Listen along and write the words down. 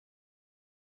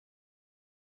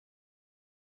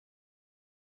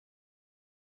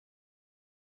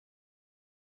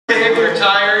you're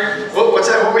tired. What's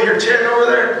that? What we hear chanting over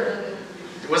there?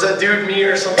 Was that dude me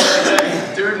or something like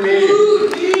that? Dude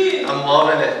me. I'm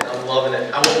loving it. I'm loving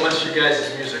it. I won't miss you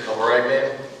guys' music, all right,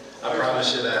 man? I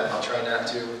promise you that. I'll try not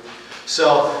to.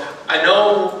 So, I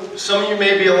know some of you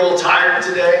may be a little tired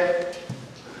today,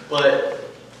 but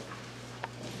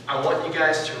I want you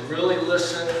guys to really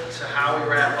listen to how we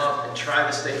wrap up and try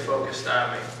to stay focused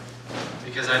on me.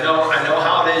 Because I know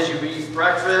how it is. You eat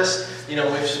breakfast, you know,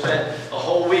 we've spent a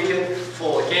whole weekend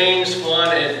full of games, fun,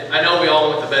 and I know we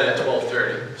all went to bed at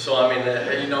 12:30. So I mean,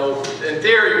 you know, in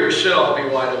theory we should all be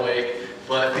wide awake,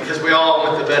 but because we all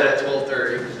went to bed at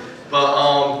 12:30.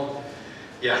 But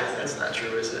yeah, that's not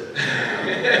true, is it?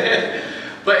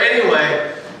 But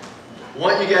anyway, I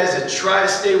want you guys to try to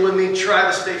stay with me, try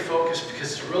to stay focused,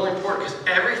 because it's really important, because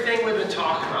everything we've been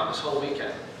talking about this whole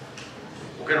weekend,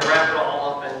 we're going to wrap it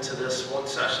all up into this one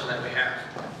session that we have.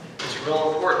 It's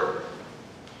real important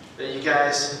that you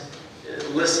guys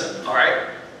listen, all right?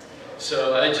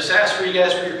 So I just ask for you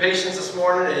guys for your patience this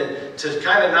morning and to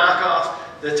kind of knock off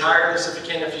the tiredness if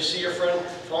you can. If you see your friend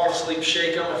falling asleep,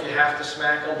 shake them. If you have to,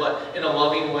 smack them, but in a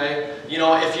loving way. You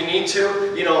know, if you need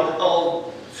to, you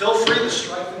know, feel free to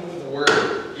strike them with the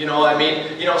word. You know what I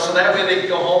mean? You know, so that way they can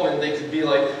go home and they could be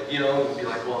like, you know,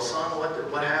 well, son,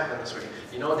 what happened this week?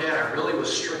 You know, Dad, I really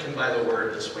was stricken by the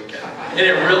word this weekend. And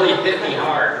it really hit me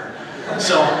hard.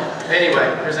 So,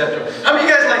 anyway, here's that joke. How many of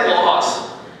you guys like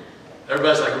laws?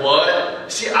 Everybody's like,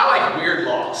 what? See, I like weird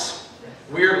laws.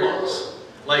 Weird laws.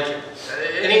 Like,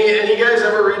 any guys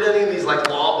ever read any of these like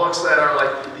law books that are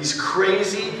like these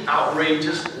crazy,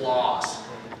 outrageous laws?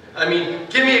 I mean,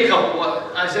 give me a couple.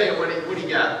 Isaiah, what do you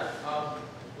got?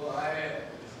 Well, I read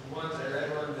one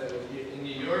that in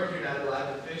New York you're not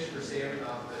allowed to fish for salmon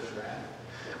off of a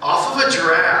giraffe. Off of a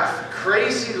giraffe.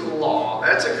 Crazy law.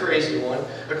 That's a crazy one.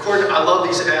 I love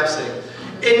these apps things.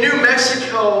 In New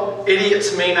Mexico,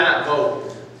 idiots may not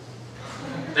vote.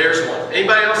 There's one.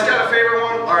 Anybody else got a favorite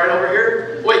one? All right, over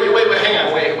here. Wait, hang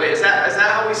on. Wait. Is that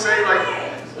how we say, like,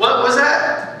 what was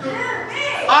that?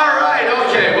 All right,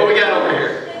 okay. What we got over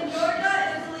here? In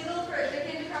Georgia, it is illegal for a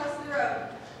chicken to cross the road.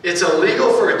 It's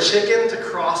illegal for a chicken to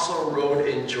cross a road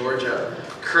in Georgia.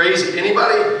 Crazy.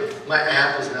 Anybody? My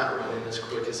app is not running as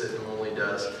quick as it normally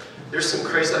does. There's some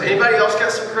crazy. Anybody else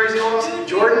got some crazy laws?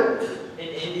 Jordan? In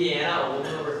Indiana, a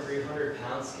woman over 300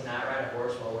 pounds cannot ride a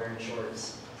horse while wearing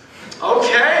shorts.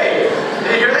 Okay.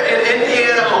 In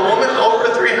Indiana, a woman over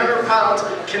 300 pounds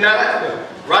cannot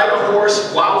ride a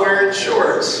horse while wearing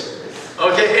shorts.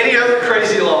 Okay, any other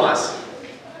crazy laws?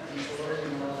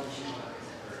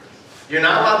 You're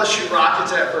not allowed to shoot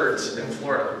rockets at birds in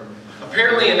Florida.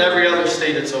 Apparently in every other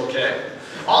state it's okay.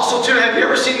 Also too, have you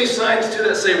ever seen these signs too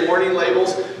that say warning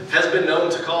labels has been known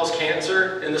to cause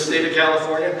cancer in the state of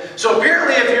California? So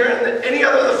apparently if you're in any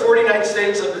other of the 49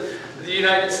 states of the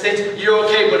United States, you're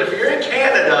okay, but if you're in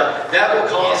Canada, that will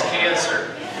cause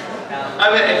cancer. I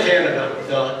meant in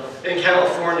Canada, in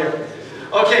California.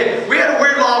 Okay, we had a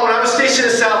weird law when I was stationed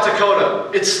in South Dakota.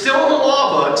 It's still in the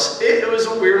law books. It was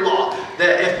a weird law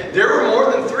that if there were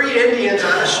more than 3 Indians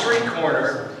on a street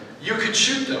corner, you could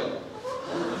shoot them.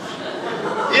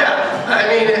 Yeah, I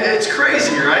mean, it's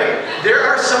crazy, right? There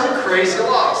are some crazy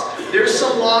laws. There's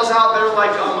some laws out there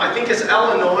like, I think it's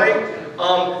Illinois.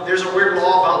 There's a weird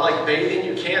law about like bathing.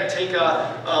 You can't take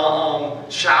a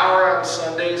shower on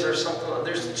Sundays or something.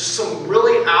 There's just some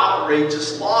really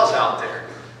outrageous laws out there.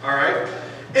 All right?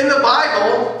 In the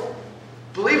Bible,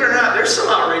 believe it or not, there's some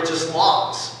outrageous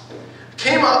laws.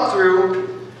 Came up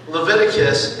through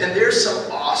Leviticus, and there's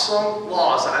some awesome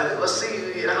laws. Let's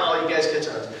see how you guys catch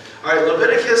on. All right,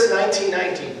 Leviticus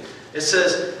 19:19. It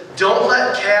says, don't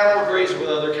let cattle graze with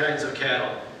other kinds of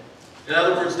cattle. In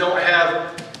other words, don't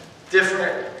have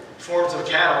different forms of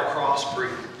cattle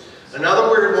crossbreed. Another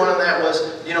weird one in that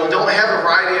was, you know, don't have a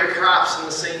variety of crops in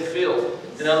the same field.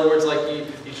 In other words, like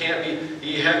you can't be,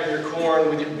 you have your corn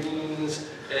with your beans,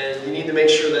 and you need to make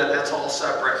sure that that's all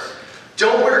separate.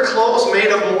 Don't wear clothes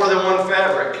made of more than one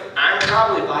fabric. I'm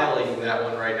probably violating that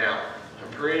one right now.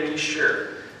 I'm pretty sure.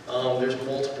 There's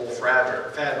multiple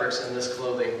fabrics in this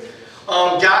clothing.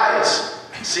 Guys,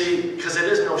 see, because it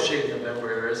is No Shave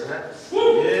November, isn't it?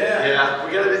 Yeah. Yeah,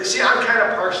 we gotta. See, I'm kind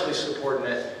of partially supporting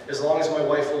it, as long as my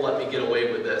wife will let me get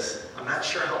away with this. I'm not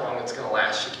sure how long it's gonna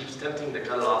last. She keeps tempting to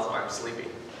cut it off while I'm sleeping.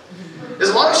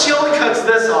 As long as she only cuts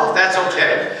this off, that's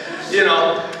okay. You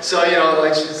know, so you know,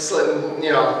 like she's slitting.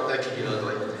 You know, that could be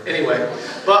ugly. Anyway,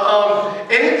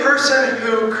 but any person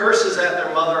who curses at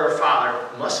their mother or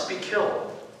father must be killed.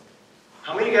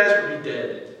 How many of you guys would be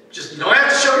dead? Just, you don't have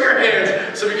to show your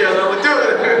hands, so you guys know what to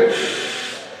do.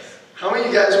 How many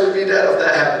of you guys would be dead if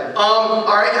that happened? All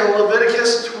right, in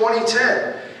Leviticus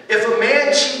 20:10, If a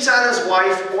man cheats on his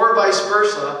wife or vice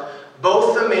versa,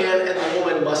 both the man and the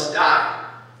woman must die.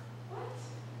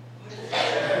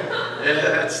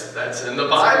 Yeah, that's in the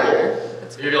Bible.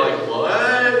 You're like,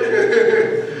 what?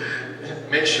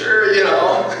 Make sure, you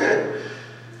know.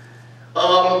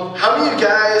 How many of you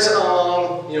guys,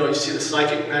 you know, you see the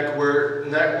Psychic Network,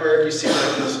 you see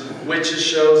like those witches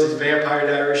shows, these Vampire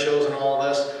Diary shows and all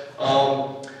this.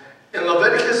 In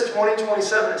Leviticus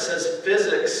 20:27 it says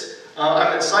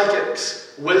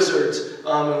psychics, wizards,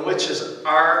 and witches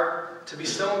are to be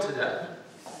stoned to death.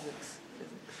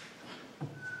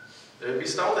 They would be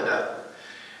stoned to death.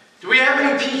 Do we have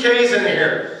any PKs in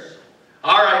here?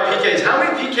 All right, PKs. How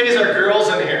many PKs are girls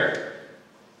in here?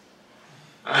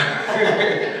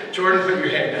 Jordan, put your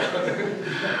hand down.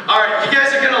 All right, you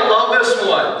guys are going to love this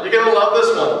one. You're going to love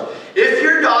this one. If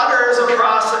your daughter is a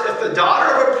prostitute, if the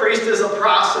daughter of a priest is a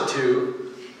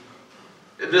prostitute,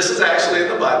 this is actually in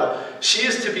the Bible, she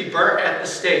is to be burnt at the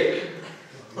stake.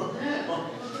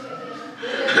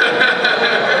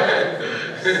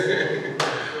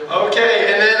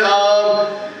 Okay, and then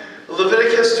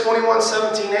Leviticus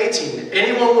 21:17-18.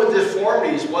 Anyone with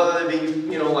deformities, whether they be,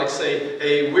 you know, like say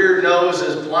a weird nose,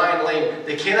 is blind, lame,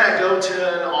 they cannot go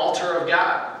to an altar of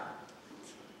God.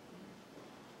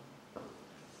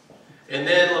 And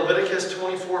then Leviticus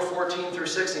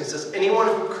 24:14-16 says, anyone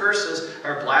who curses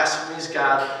or blasphemes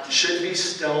God should be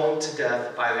stoned to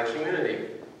death by the community.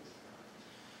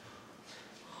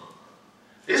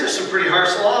 These are some pretty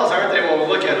harsh laws, aren't they, when we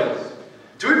look at them?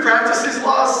 Do we practice these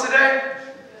laws today?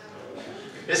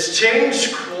 It's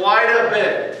changed quite a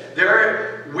bit. There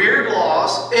are weird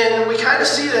laws, and we kind of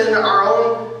see it in our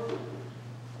own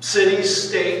cities,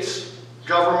 states,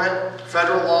 government,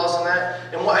 federal laws and that.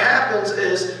 And what happens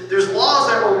is there's laws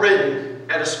that were written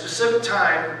at a specific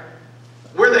time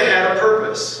where they had a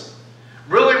purpose.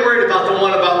 Really worried about the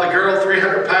one about the girl,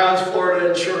 300 pounds, Florida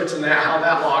insurance, and that, how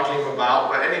that law came about.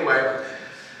 But anyway,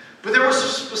 but there was a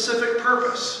specific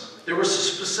purpose. There was a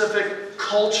specific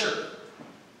culture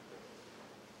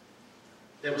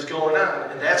that was going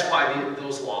on, and that's why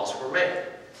those laws were made.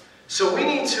 So we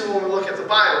need to, when we look at the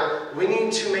Bible, we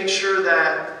need to make sure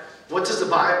that what does the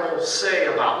Bible say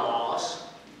about laws,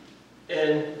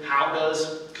 and how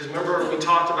does, because remember we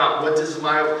talked about what does the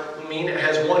Bible mean? It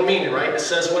has one meaning, right? It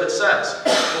says what it says.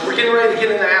 But we're getting ready to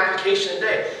get into application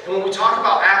today. And when we talk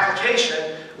about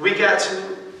application, we have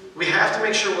to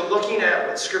make sure we're looking at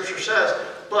what Scripture says,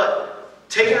 but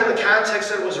taking in the context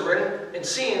that it was written and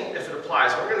seeing if it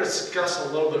applies. We're going to discuss a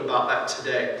little bit about that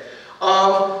today.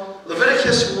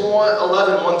 Leviticus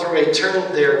 11:1-8.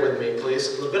 Turn there with me,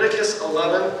 please. Leviticus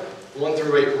 11:1-8.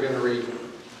 We're going to read.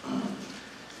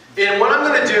 And what I'm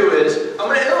going to do is, I'm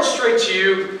going to illustrate to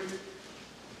you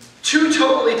two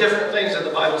totally different things that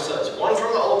the Bible says. One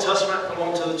from the Old Testament and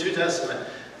one to the New Testament.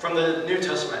 From the New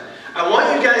Testament. I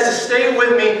want you guys to stay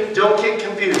with me. Don't get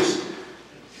confused.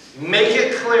 Make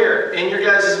it clear in your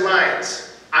guys'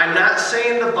 minds. I'm not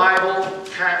saying the Bible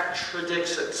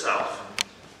contradicts itself.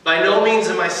 By no means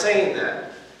am I saying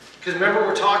that. Because remember,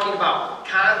 we're talking about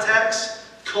context,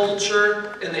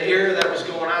 culture, and the era that was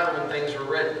going on when things were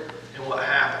written and what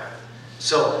happened.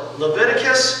 So,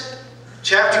 Leviticus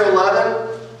chapter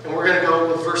 11, and we're going to go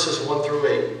with verses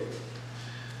 1-8.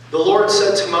 The Lord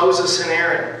said to Moses and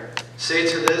Aaron, say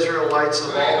to the Israelites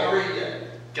of all...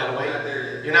 Gotta wait.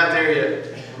 You're not there yet.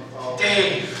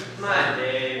 Dave. Come on,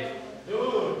 Dave.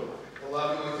 Dude.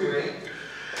 11:1-8.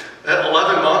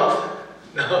 11 month?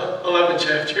 No, 11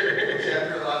 chapter.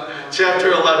 Chapter 11.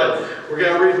 Chapter 11. We're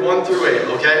going to read 1-8,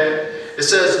 okay? It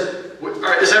says, all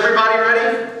right, is everybody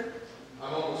ready?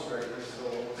 I'm almost ready.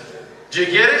 Did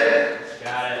you get it?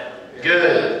 Got it.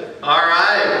 Good. All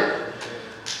right.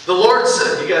 The Lord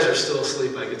said, you guys are still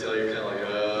asleep, I can tell. You're kind of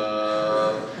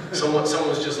like,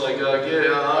 someone's just like, good.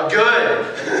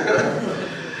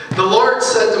 The Lord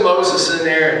said to Moses and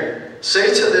Aaron, say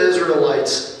to the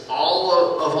Israelites,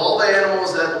 of all the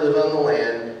animals that live on the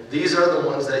land, these are the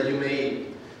ones that you may eat.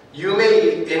 You may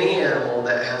eat any animal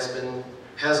that has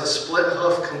a split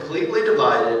hoof completely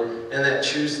divided and that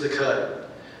chews the cud.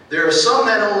 There are some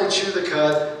that only chew the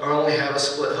cud or only have a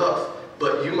split hoof,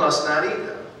 but you must not eat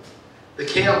them. The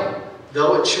camel,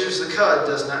 though it chews the cud,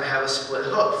 does not have a split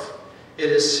hoof. It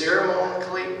is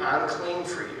ceremonially unclean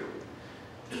for you.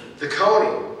 The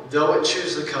coney, though it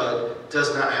chews the cud,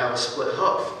 does not have a split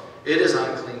hoof. It is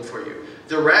unclean for you.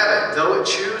 The rabbit, though it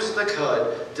chews the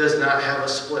cud, does not have a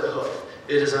split hoof.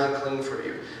 It is unclean for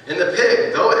you. And the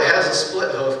pig, though it has a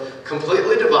split hoof,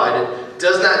 completely divided,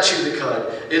 does not chew the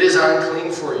cud. It is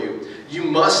unclean for you. You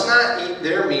must not eat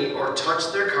their meat or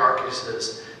touch their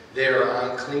carcasses. They are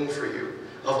unclean for you.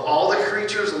 Of all the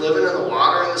creatures living in the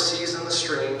water and the seas and the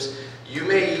streams, you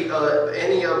may eat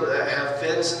any of that have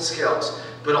fins and scales.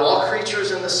 But all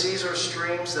creatures in the seas or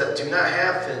streams that do not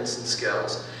have fins and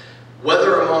scales,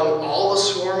 whether among all the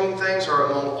swarming things or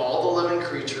among all the living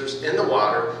creatures in the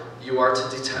water, you are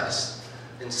to detest.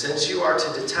 And since you are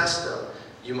to detest them,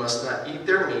 you must not eat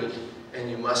their meat, and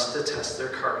you must detest their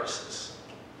carcasses.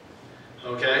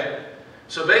 Okay?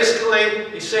 So basically,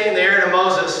 he's saying there to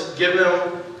Moses, giving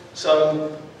them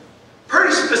some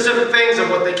pretty specific things of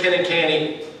what they can and can't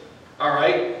eat.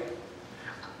 Alright?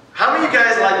 How many of you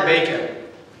guys like bacon?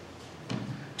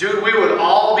 Dude, we would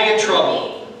all be in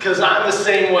trouble, because I'm the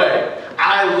same way.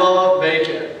 I love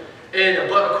bacon.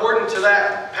 But according to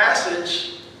that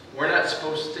passage, we're not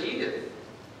supposed to eat it.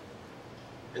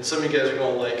 And some of you guys are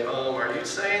going like, are you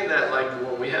saying that like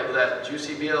when we have that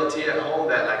juicy BLT at home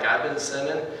that like I've been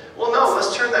sending? Well, no,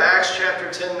 let's turn to Acts chapter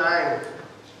 10:9.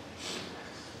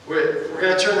 We're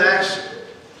going to turn to Acts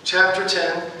chapter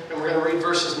 10, and we're going to read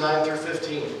verses 9 through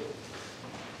 15.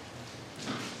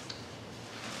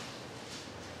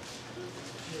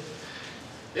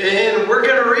 And we're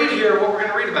going to read here, what we're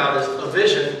going to read about is a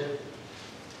vision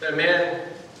that a man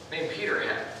named Peter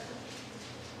had.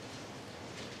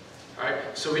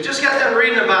 Alright, so we just got done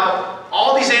reading about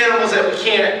all these animals that we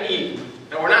can't eat.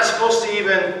 And we're not supposed to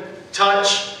even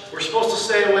touch. We're supposed to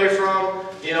stay away from.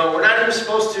 You know, we're not even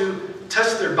supposed to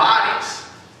touch their bodies.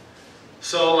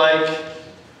 So like,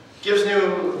 Gibbs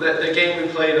knew that the game we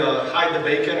played, Hide the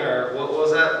Bacon, or what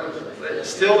was that?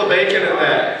 Steal the Bacon and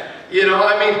that. You know,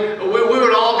 I mean, we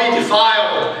would all be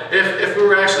defiled if we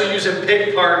were actually using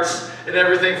pig parts and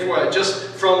everything for it, just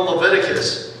from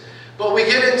Leviticus. But we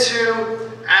get into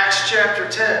Acts chapter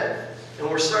 10, and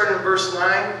we're starting in verse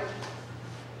 9,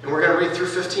 and we're going to read through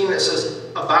 15. It says,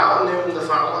 about noon the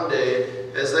following day,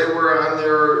 as they were on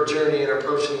their journey and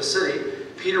approaching the city,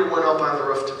 Peter went up on the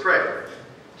roof to pray.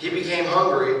 He became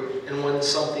hungry and wanted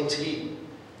something to eat.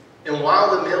 And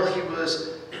while the meal he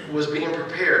was being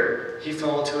prepared, he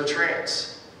fell into a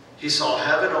trance. He saw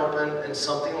heaven open and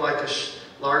something like a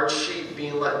large sheet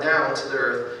being let down to the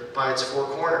earth by its four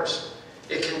corners.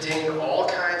 It contained all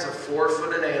kinds of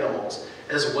four-footed animals,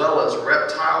 as well as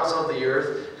reptiles of the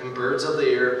earth and birds of the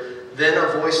air. Then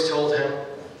a voice told him,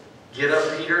 "Get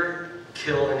up, Peter,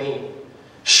 kill and eat."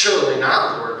 "Surely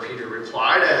not, Lord," Peter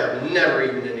replied. "I have never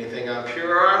eaten anything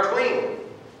impure or unclean."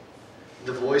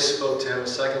 The voice spoke to him a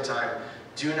second time.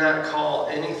 "Do not call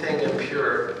anything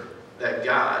impure that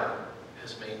God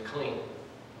has made clean."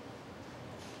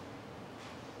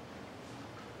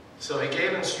 So he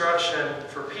gave instruction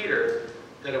for Peter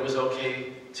that it was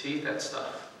okay to eat that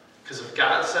stuff. Because if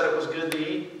God said it was good to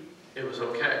eat, it was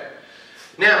okay.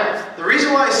 Now, the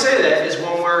reason why I say that is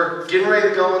when we're getting ready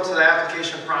to go into the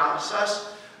application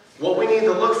process, what we need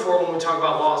to look for when we talk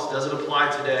about laws, does it apply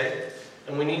today?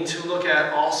 And we need to look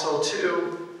at also,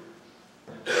 too,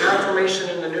 confirmation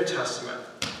in the New Testament.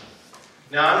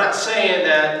 Now, I'm not saying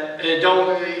that,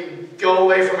 don't go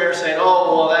away from here saying,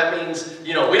 oh, well, that means,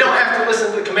 you know, we don't have to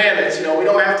listen to the commandments, you know, we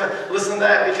don't have to listen to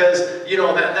that because, you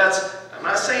know, I'm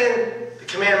not saying the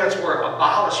commandments were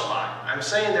abolished by. I'm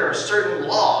saying there are certain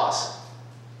laws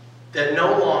that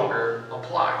no longer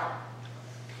apply.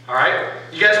 All right?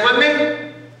 You guys with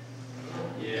me?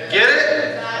 Yeah. Get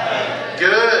it? Yeah.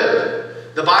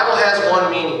 Good. The Bible has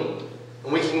one meaning,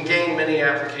 and we can gain many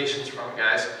applications from it,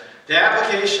 guys. The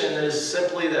application is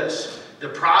simply this: the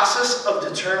process of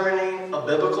determining a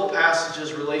biblical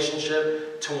passage's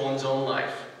relationship to one's own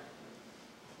life.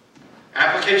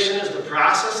 Application is the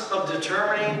process of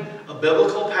determining a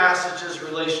biblical passage's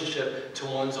relationship to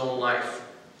one's own life.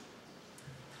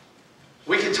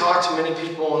 We could talk to many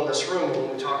people in this room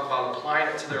when we talk about applying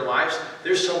it to their lives.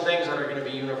 There's some things that are going to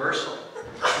be universal.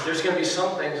 There's going to be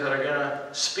some things that are going to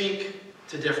speak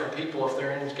to different people if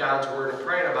they're in God's Word and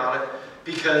praying about it,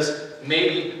 because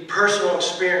maybe personal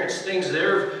experience, things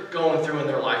they're going through in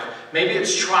their life. Maybe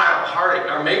it's trial, heartache,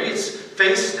 or maybe it's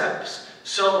faith steps.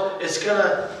 So it's going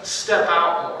to step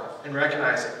out more and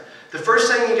recognize it. The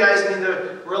first thing you guys need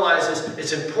to realize is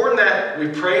it's important that we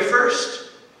pray first,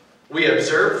 we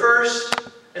observe first,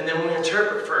 and then we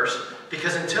interpret first.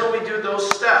 Because until we do those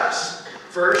steps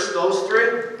first, those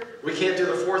three, we can't do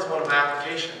the fourth one of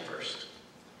application first.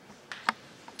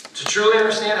 To truly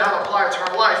understand how to apply it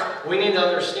to our life, we need to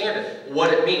understand it,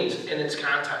 what it means in its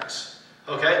context.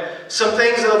 Okay? Some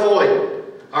things to avoid.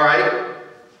 Alright?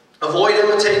 Avoid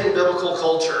imitating biblical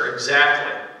culture.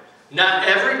 Exactly. Not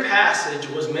every passage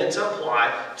was meant to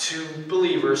apply to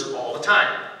believers all the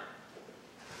time.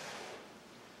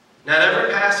 Not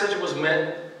every passage was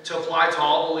meant to apply to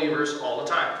all believers all the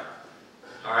time.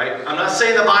 Alright? I'm not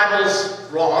saying the Bible's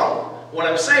wrong. What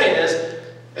I'm saying is,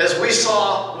 As we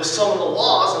saw with some of the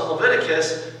laws in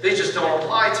Leviticus, they just don't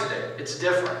apply today. It's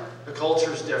different. The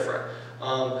culture is different.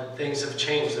 Things have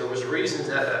changed. There was reasons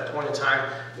at that point in time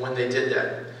when they did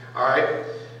that. All right?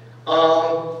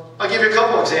 I'll give you a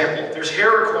couple examples. There's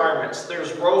hair requirements.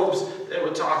 There's robes. They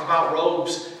would talk about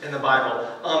robes in the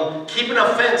Bible. Keeping a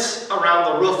fence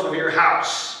around the roof of your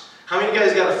house. How many of you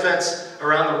guys got a fence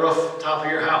around the roof top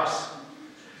of your house?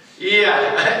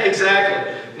 Yeah,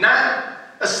 exactly. Not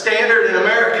a standard in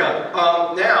America.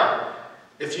 Now,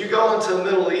 if you go into the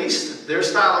Middle East, their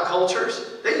style of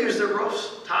cultures, they use their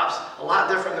roofs, tops, a lot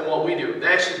different than what we do. They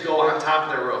actually go on top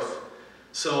of their roof.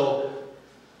 So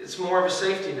it's more of a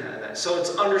safety net in that. So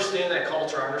it's understanding that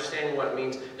culture, understanding what it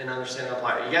means, and understanding how to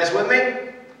apply it. You guys with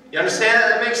me? You understand that?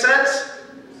 That makes sense?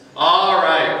 All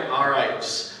right, all right.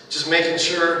 Just making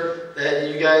sure that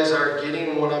you guys are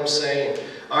getting what I'm saying.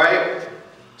 All right?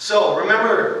 So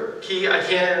remember, I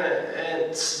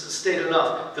can't state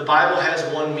enough. The Bible has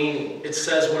one meaning. It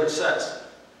says what it says.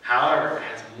 However, it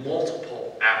has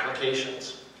multiple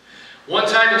applications. One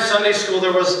time in Sunday school,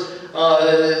 there was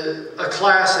a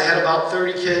class. They had about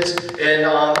 30 kids, and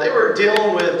they were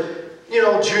dealing with,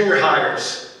 junior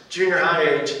hires, junior high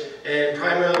age, and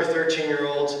primarily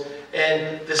 13-year-olds.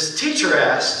 And this teacher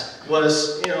asked they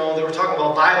were talking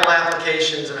about Bible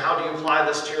applications and how do you apply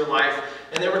this to your life.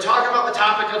 And they were talking about the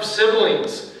topic of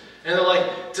siblings. And they're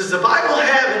like, does the Bible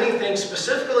have anything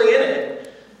specifically in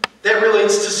it that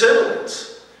relates to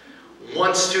siblings?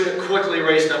 One student quickly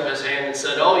raised up his hand and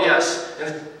said, oh yes.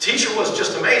 And the teacher was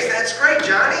just amazed. That's great,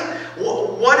 Johnny.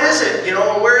 What is it?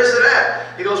 Where is it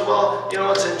at? He goes, well,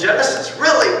 it's in Genesis.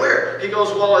 Really? Where? He goes,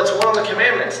 well, it's one of the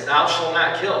commandments. Thou shalt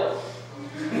not kill.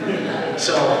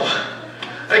 So,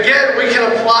 again, we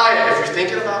can apply it. If you're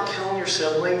thinking about killing your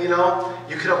sibling,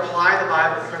 you could apply the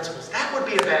Bible principles. That would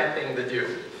be a bad thing to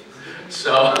do.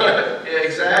 So,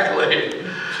 exactly.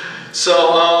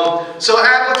 So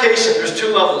application, there's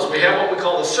two levels. We have what we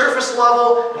call the surface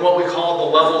level and what we call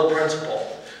the level of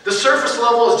principle. The surface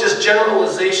level is just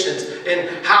generalizations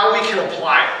and how we can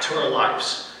apply it to our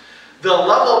lives. The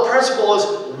level of principle is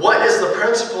what is the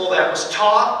principle that was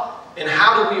taught and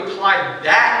how do we apply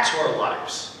that to our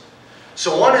lives.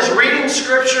 So one is reading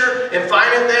scripture and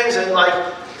finding things and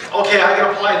okay, I can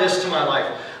apply this to my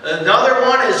life. Another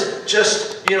one is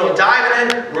just,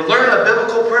 diving in. We're learning a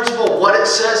biblical principle, what it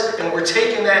says, and we're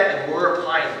taking that and we're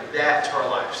applying that to our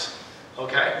lives.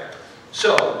 Okay?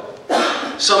 So,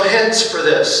 some hints for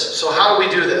this. So how do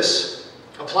we do this?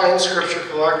 Applying scripture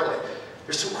correctly.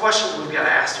 There's some questions we've got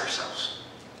to ask ourselves.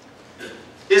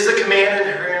 Is the command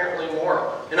inherently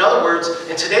moral? In other words,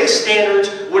 in today's standards,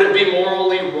 would it be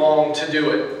morally wrong to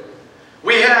do it?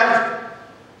 We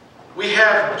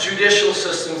have judicial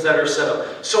systems that are set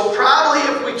up. So probably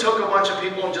if we took a bunch of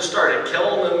people and just started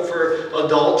killing them for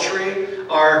adultery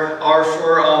or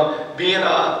for being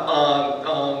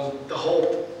the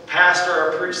whole pastor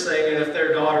or priest thing, and if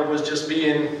their daughter was just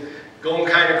going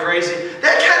kind of crazy,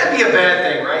 that kind of be a bad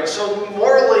thing, right? So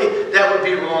morally, that would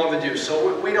be wrong to do.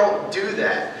 So we don't do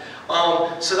that.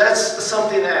 So that's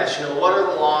something to ask. What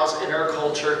are the laws in our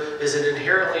culture? Is it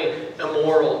inherently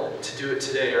immoral to do it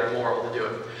today or immoral to do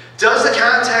it? Does the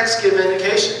context give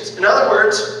indications? In other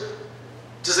words,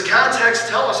 does the context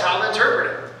tell us how to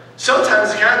interpret it?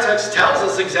 Sometimes the context tells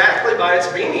us exactly by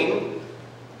its meaning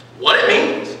what it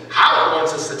means, how it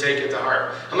wants us to take it to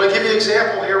heart. I'm going to give you an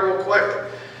example here real quick.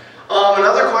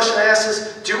 Another question asked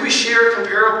is, do we share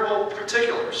comparable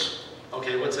particulars?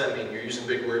 Okay, what's that mean? You're using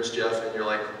big words, Jeff, and you're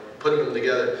putting them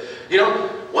together.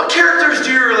 What characters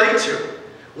do you relate to?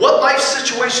 What life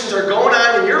situations are going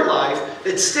on in your life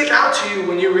that stick out to you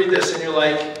when you read this and you're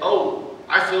like, oh,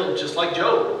 I feel just like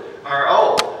Job. Or,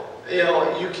 oh,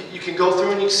 you can go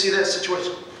through and you can see that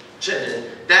situation. And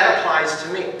that applies to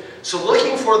me. So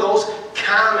looking for those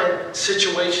common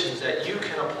situations that you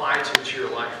can apply to your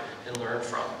life and learn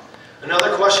from.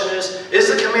 Another question is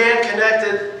the command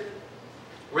connected?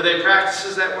 Were they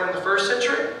practices that were in the first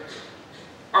century?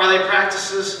 Are they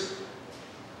practices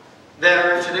that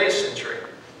are in today's century?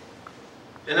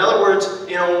 In other words,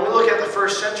 when we look at the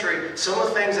first century, some of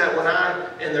the things that went on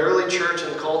in the early church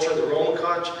and the culture, the Roman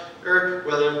culture,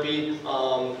 whether it be,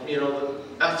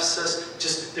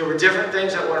 Ephesus, there were different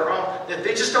things that went wrong that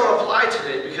they just don't apply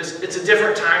today because it's a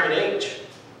different time and age.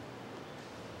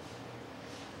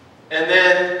 And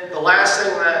then the last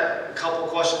thing that a couple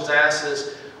questions asked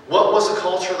is, what was the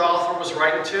culture the author was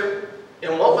writing to?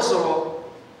 And what was the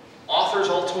author's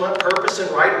ultimate purpose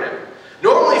in writing it?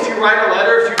 Normally, if you write a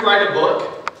letter, if you write a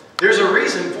book, there's a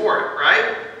reason for it,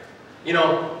 right?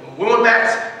 Going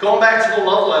back to the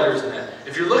love letters and that.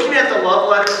 If you're looking at the love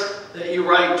letter that you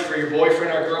write for your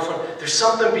boyfriend or girlfriend, there's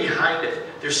something behind it.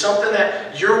 There's something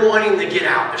that you're wanting to get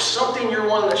out. There's something you're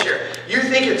wanting to share. You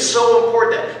think it's so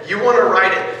important that you want to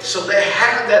write it so they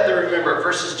have that to remember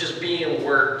versus just being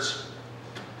words.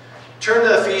 Turn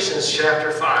to Ephesians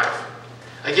chapter 5.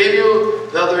 I gave you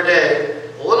the other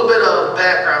day a little bit of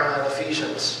background on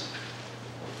Ephesians.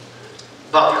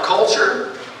 About their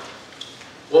culture,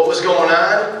 what was going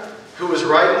on, who was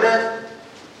writing it,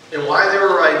 and why they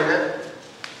were writing it.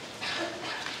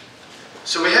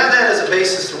 So we have that as a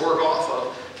basis to work off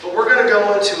of. But we're going to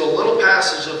go into a little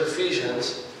passage of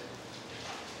Ephesians.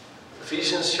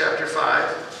 Ephesians chapter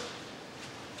 5.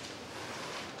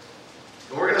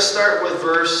 And we're going to start with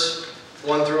verse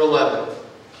 1 through 11.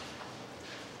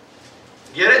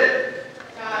 Get it?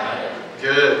 Got it.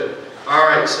 Good.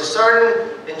 Alright, so starting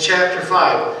in chapter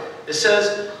 5. It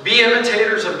says, be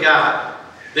imitators of God.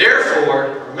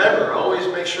 Therefore, remember, always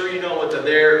make sure you know what the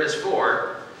there is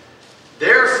for.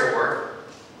 Therefore,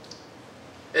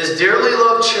 as dearly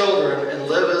loved children, and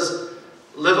live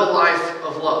a life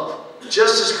of love,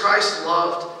 just as Christ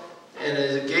loved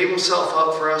and gave himself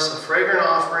up for us, a fragrant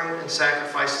offering and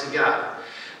sacrifice to God.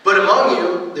 But among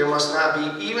you there must not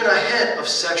be even a hint of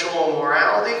sexual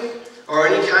immorality or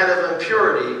any kind of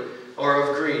impurity or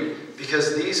of greed,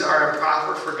 because these are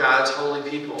improper for God's holy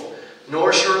people.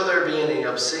 Nor shall there be any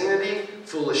obscenity,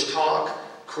 foolish talk,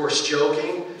 coarse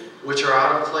joking, which are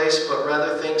out of place, but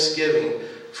rather thanksgiving.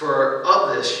 For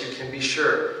of this you can be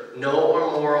sure, no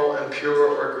immoral,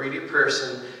 impure, or greedy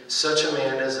person, such a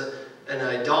man as an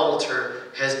idolater,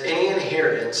 has any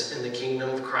inheritance in the kingdom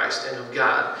of Christ and of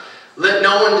God. Let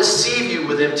no one deceive you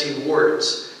with empty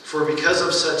words, for because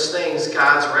of such things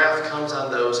God's wrath comes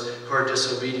on those who are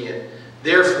disobedient.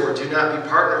 Therefore do not be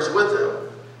partners with them.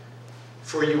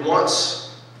 For you were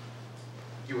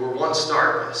once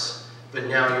darkness, but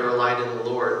now you are light in the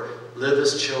Lord. Live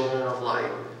as children of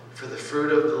light. For the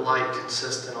fruit of the light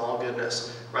consists in all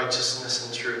goodness, righteousness,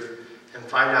 and truth. And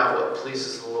find out what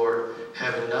pleases the Lord,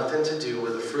 having nothing to do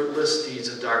with the fruitless deeds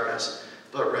of darkness,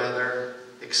 but rather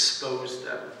expose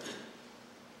them.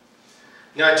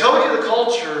 Now I told you the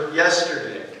culture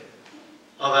yesterday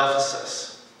of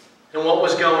Ephesus and what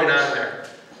was going on there.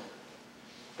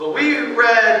 But we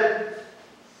read,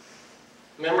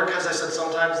 remember, because I said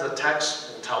sometimes the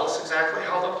text will tell us exactly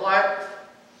how to apply it?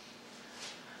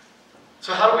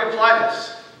 So how do we apply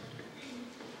this?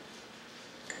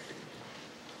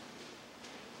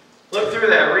 Look through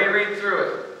that, reread through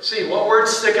it. See, what words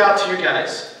stick out to you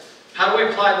guys? How do we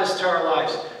apply this to our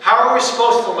lives? How are we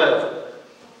supposed to live?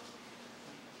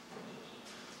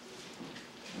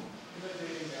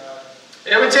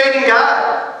 Imitating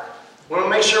God. We want to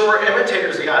make sure we're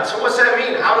imitators of God. So what's that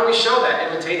mean? How do we show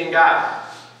that, imitating God?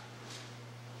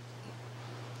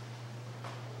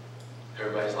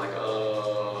 Everybody's like,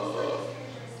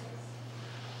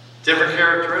 different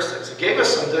characteristics. It gave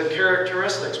us some good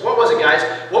characteristics. What was it, guys?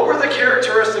 What were the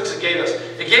characteristics it gave us?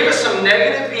 It gave us some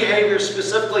negative behavior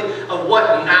specifically of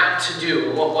what not to do.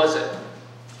 And what was it?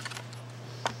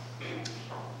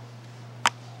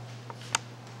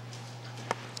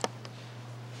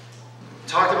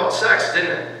 Talked about sex,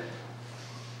 didn't it?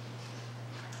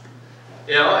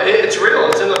 You know, it's real.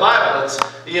 It's in the Bible. It's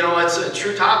a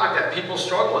true topic that people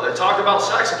struggle with. It talked about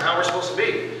sex and how we're supposed to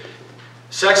be.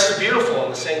 Sex is beautiful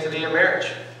in the sanctity of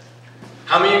marriage.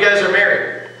 How many of you guys are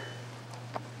married?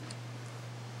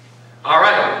 All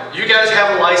right. You guys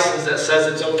have a license that says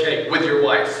it's okay with your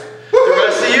wife. The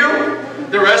rest of you,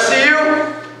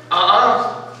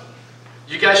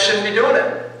 you guys shouldn't be doing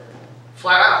it.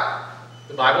 Flat out.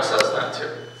 The Bible says not to.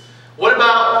 What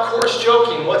about coarse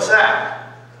joking? What's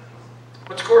that?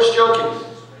 What's coarse joking?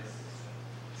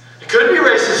 It could be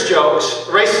racist jokes.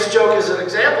 A racist joke is an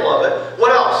example of it.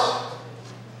 What else?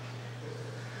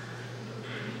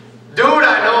 Dude,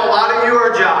 I know a lot of you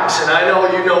are jocks, and I know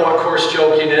you know what coarse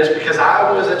joking is because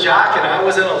I was a jock and I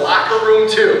was in a locker room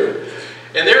too.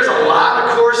 And there's a lot of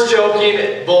coarse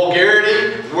joking,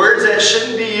 vulgarity, words that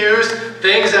shouldn't be used,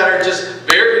 things that are just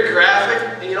very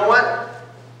graphic. And you know what?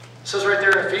 It says right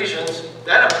there in Ephesians,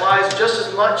 that applies just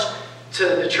as much to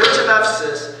the church of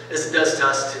Ephesus as it does to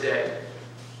us today.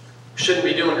 We shouldn't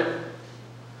be doing it.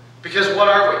 Because what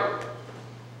are we?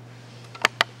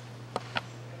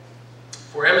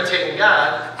 If we're imitating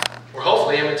God, we're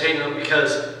hopefully imitating Him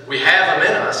because we have Him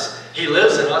in us. He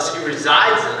lives in us. He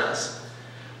resides in us.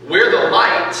 We're the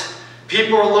light.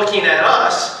 People are looking at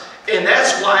us, and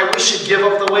that's why we should give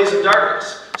up the ways of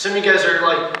darkness. Some of you guys are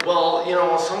like, well,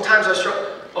 sometimes I struggle.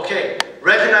 Okay,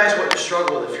 recognize what you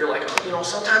struggle with. If you're like,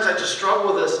 sometimes I just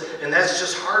struggle with this, and that's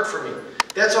just hard for me.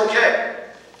 That's okay.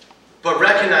 But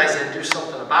recognize it and do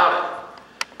something about it.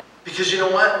 Because you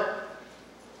know what?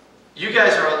 You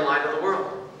guys are the light of the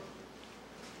world.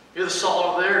 You're the salt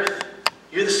of the earth.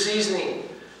 You're the seasoning.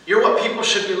 You're what people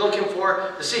should be looking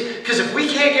for to see. Because if we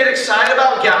can't get excited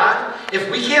about God, if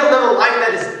we can't live a life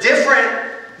that is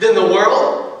different than the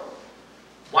world,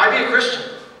 why be a Christian?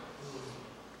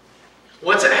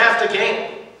 What's it have to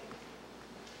gain?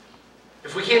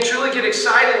 If we can't truly get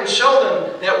excited and show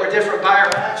them that we're different by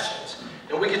our actions,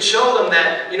 and we can show them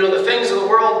that, the things of the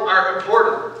world are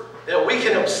important, that we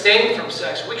can abstain from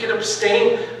sex, we can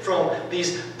abstain from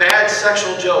these bad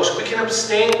sexual jokes, we can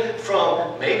abstain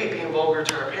from maybe being vulgar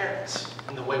to our parents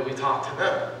in the way we talk to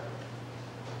them.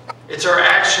 It's our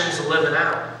actions living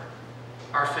out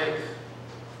our faith.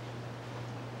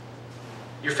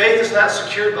 Your faith is not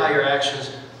secured by your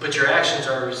actions, but your actions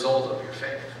are a result of your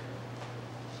faith.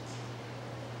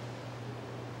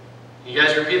 You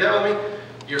guys repeat that with me?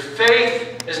 Your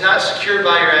faith is not secured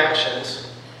by your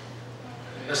actions.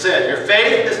 That's it. Your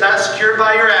faith is not secured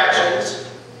by your actions.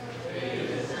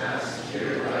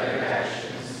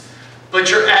 But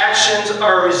your actions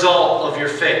are a result of your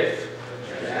faith.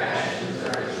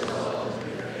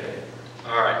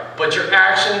 Alright. But your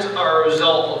actions are a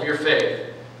result of your faith.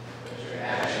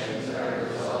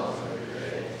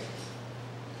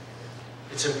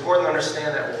 It's important to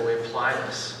understand that when we apply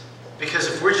this. Because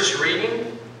if we're just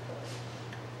reading,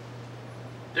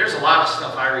 there's a lot of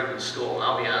stuff I read in school, and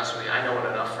I'll be honest with you, I know it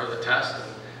enough for the test, and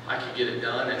I can get it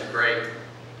done, and great.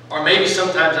 Or maybe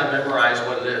sometimes I memorize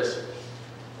what it is.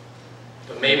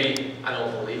 But maybe I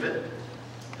don't believe it,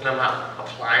 and I'm not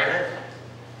applying it.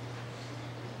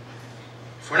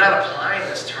 If we're not applying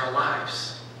this to our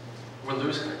lives, we're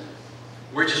losing it.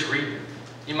 We're just reading.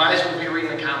 You might as well be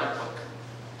reading a comic book.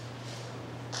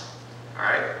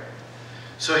 Alright?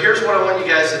 So here's what I want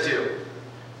you guys to do.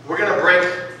 We're going to break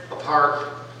apart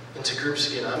into groups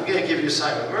again. I'm going to give you an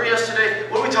assignment. Remember yesterday?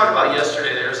 What did we talk about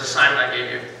yesterday? There was an assignment I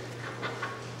gave you.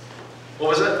 What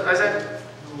was it, Isaac?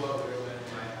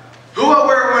 Who, what,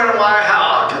 where, when, and why,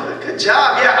 how. Good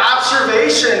job. Yeah,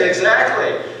 observation,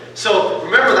 exactly. So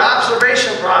remember the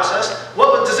observation process.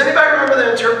 Does anybody remember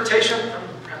the interpretation? I'm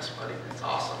impressed, buddy. That's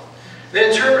awesome. The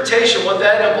interpretation, what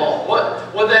that involved.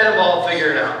 What that involved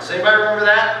figuring out. Does anybody remember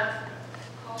that?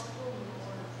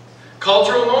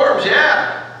 Cultural norms,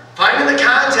 yeah. Finding the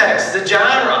context, the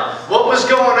genre, what was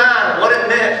going on, what it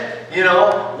meant,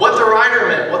 what the writer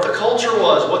meant, what the culture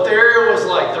was, what the area was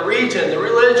like, the region, the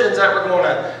religions that were going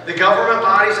on, the government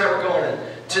bodies that were going in.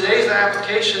 Today's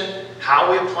application,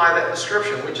 how we apply that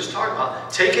description. We just talked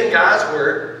about taking God's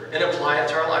word and applying it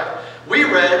to our life. We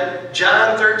read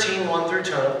John 13, 1 through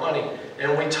 20,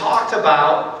 and we talked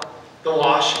about the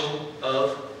washing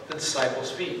of the disciples'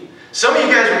 feet. Some of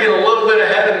you guys were getting a little bit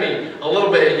ahead of me, a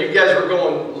little bit, and you guys were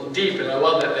going deep, and I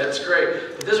love that. That's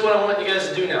great. But this is what I want you guys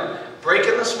to do now. Break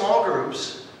into small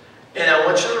groups, and I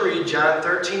want you to read John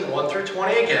 13, 1 through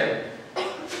 20 again.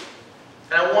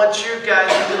 And I want you guys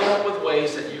to come up with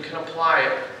ways that you can apply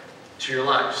it to your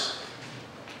lives.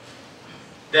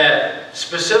 That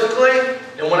specifically,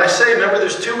 and when I say, remember,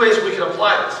 there's two ways we can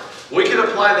apply this. We can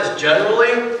apply this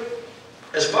generally,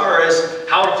 as far as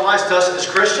how it applies to us as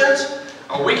Christians,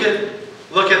 or we could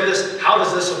look at this, how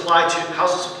does this apply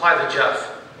to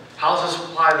Jeff? How does this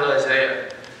apply to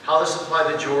Isaiah? How does this apply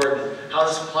to Jordan? How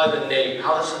does this apply to Nate?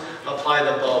 How does this apply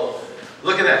to Bo?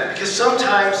 Look at that. Because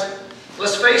sometimes,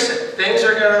 let's face it, things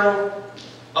are going to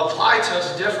apply to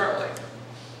us differently.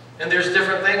 And there's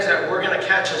different things that we're going to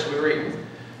catch as we read.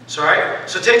 So, all right?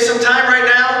 So take some time right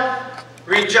now.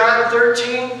 Read John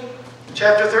 13.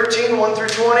 Chapter 13, 1 through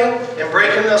 20, and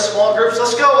break into small groups.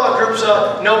 Let's go groups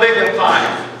no bigger than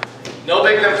 5. No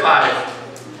bigger than 5.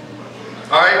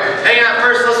 All right, hang out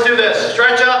first. Let's do this.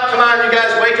 Stretch up. Come on, you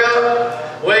guys. Wake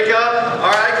up. Wake up.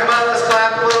 All right, come on. Let's